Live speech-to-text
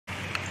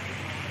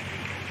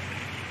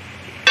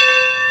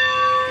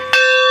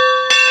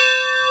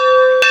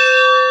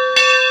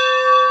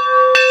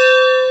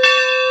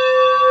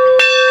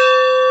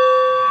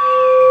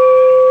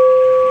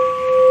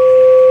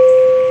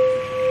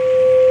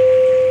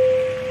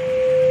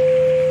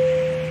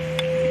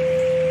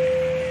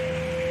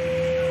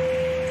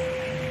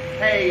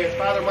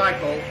Father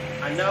Michael.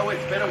 I know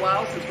it's been a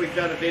while since we've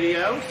done a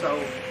video, so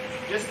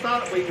just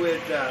thought we would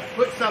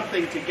put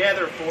something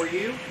together for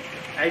you.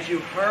 As you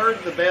heard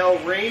the bell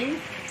ring,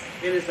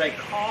 it is a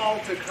call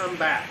to come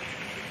back.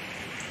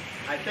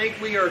 I think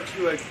we are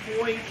to a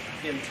point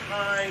in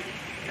time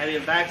and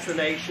in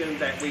vaccination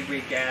that we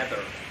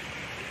regather.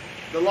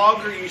 The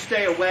longer you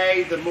stay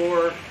away, the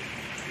more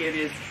it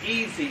is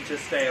easy to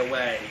stay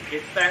away.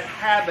 It's that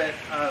habit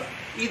of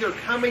either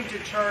coming to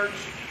church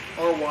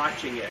or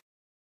watching it.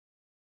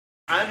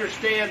 I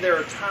understand there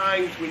are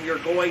times when you're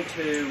going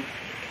to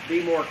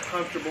be more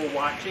comfortable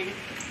watching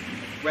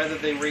rather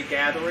than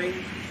regathering.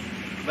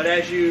 But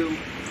as you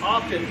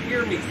often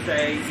hear me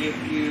say,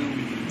 if you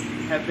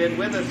have been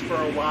with us for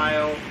a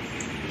while,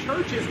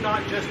 church is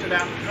not just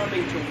about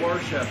coming to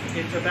worship.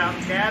 It's about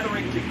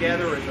gathering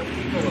together as a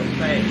people of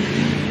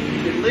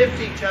faith to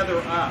lift each other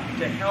up,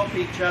 to help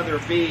each other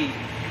be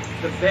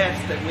the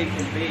best that we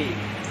can be,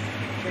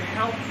 to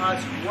help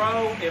us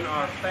grow in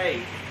our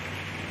faith.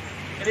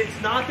 And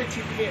it's not that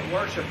you can't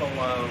worship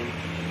alone,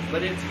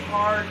 but it's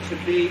hard to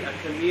be a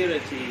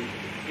community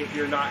if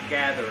you're not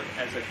gathered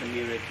as a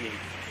community.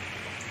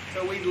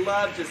 So we'd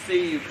love to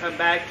see you come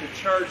back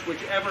to church,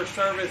 whichever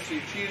service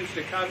you choose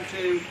to come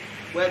to,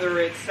 whether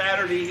it's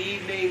Saturday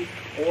evening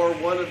or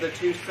one of the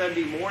 2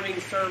 Sunday morning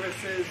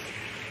services.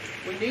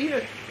 We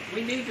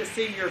need to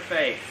see your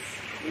face.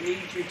 We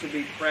need you to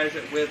be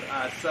present with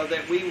us so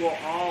that we will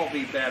all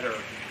be better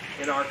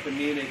in our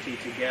community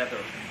together.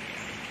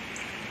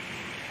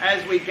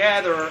 As we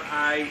gather,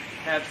 I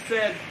have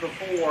said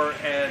before,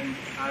 and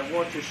I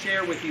want to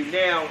share with you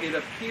now, it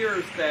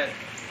appears that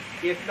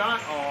if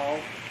not all,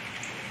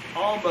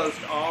 almost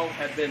all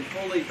have been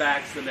fully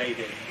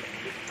vaccinated.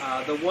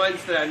 The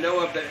ones that I know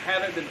of that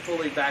haven't been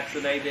fully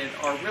vaccinated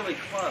are really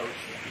close.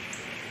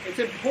 It's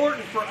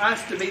important for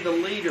us to be the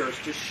leaders,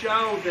 to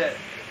show that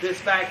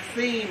this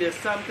vaccine is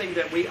something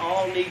that we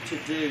all need to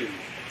do.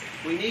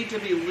 We need to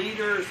be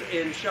leaders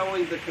in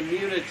showing the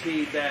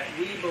community that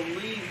we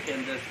believe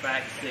in this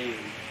vaccine,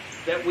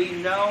 that we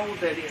know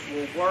that it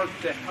will work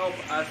to help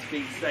us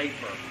be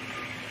safer.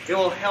 It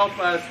will help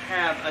us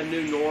have a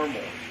new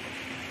normal.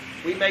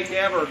 We may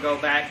never go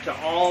back to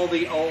all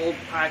the old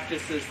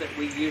practices that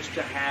we used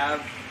to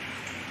have.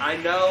 I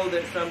know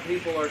that some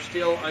people are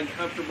still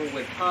uncomfortable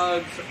with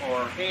hugs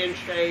or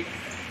handshakes.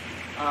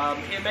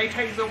 It may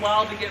take us a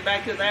while to get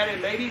back to that,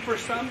 and maybe for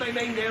some they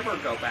may never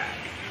go back.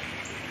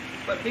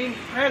 But being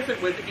present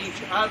with each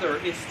other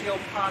is still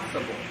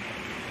possible.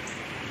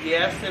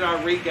 Yes, in our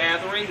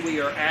regathering,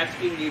 we are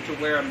asking you to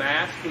wear a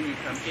mask when you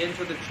come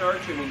into the church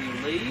and when you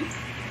leave,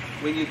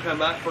 when you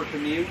come up for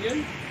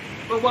communion.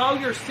 But while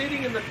you're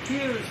sitting in the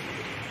pews,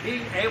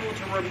 being able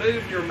to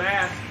remove your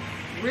mask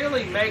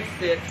really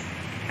makes it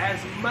as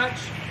much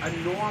a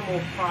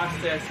normal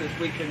process as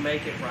we can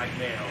make it right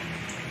now.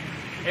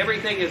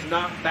 Everything is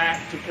not back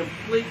to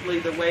completely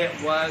the way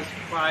it was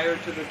prior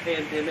to the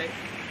pandemic.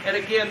 And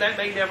again, that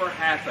may never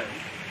happen,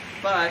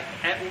 but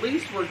at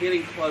least we're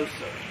getting closer.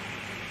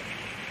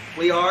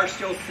 We are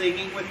still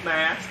singing with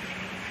masks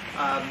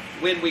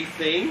when we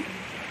sing.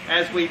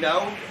 As we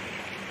know,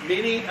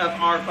 many of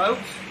our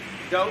folks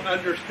don't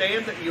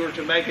understand that you are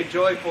to make a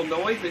joyful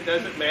noise. It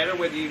doesn't matter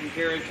whether you can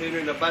carry a tune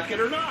in a bucket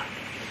or not.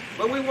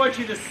 But we want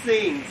you to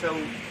sing, so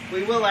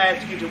we will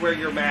ask you to wear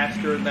your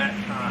mask during that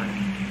time.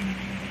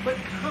 But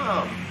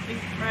come, be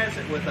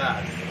present with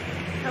us.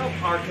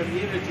 Help our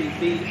community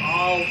be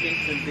all it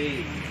can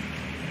be.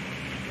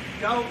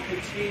 Don't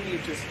continue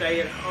to stay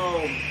at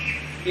home.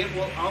 It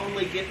will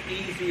only get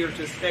easier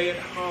to stay at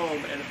home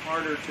and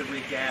harder to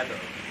regather.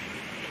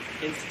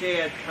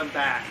 Instead, come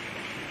back.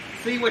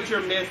 See what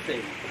you're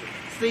missing.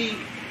 See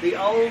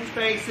the old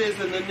faces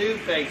and the new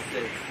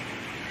faces.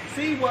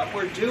 See what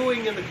we're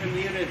doing in the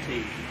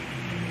community.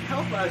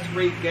 Help us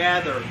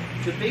regather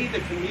to be the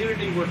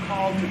community we're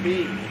called to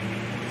be,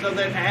 so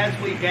that as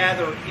we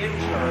gather in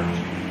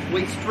church,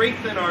 we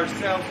strengthen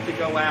ourselves to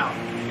go out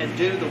and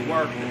do the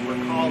work that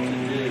we're called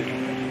to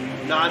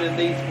do, not in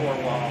these four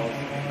walls,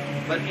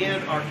 but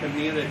in our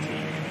community,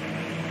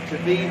 to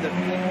be the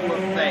people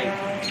of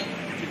faith,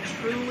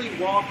 to truly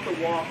walk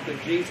the walk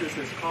that Jesus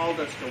has called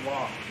us to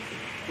walk,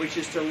 which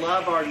is to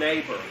love our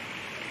neighbor,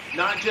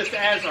 not just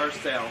as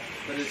ourselves,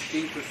 but as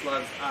Jesus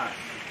loves us,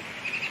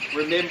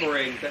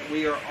 remembering that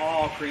we are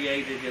all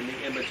created in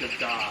the image of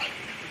God.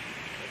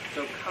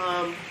 So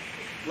come,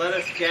 let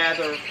us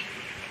gather,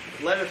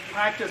 let us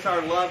practice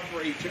our love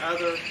for each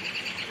other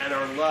and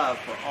our love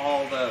for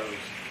all those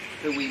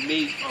who we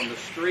meet on the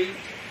street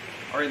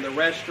or in the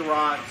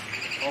restaurants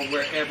or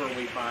wherever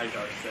we find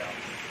ourselves.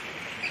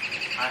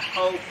 I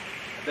hope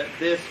that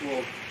this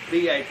will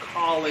be a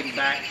calling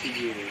back to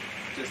you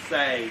to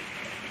say,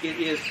 it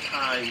is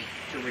time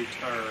to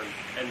return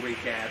and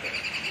regather.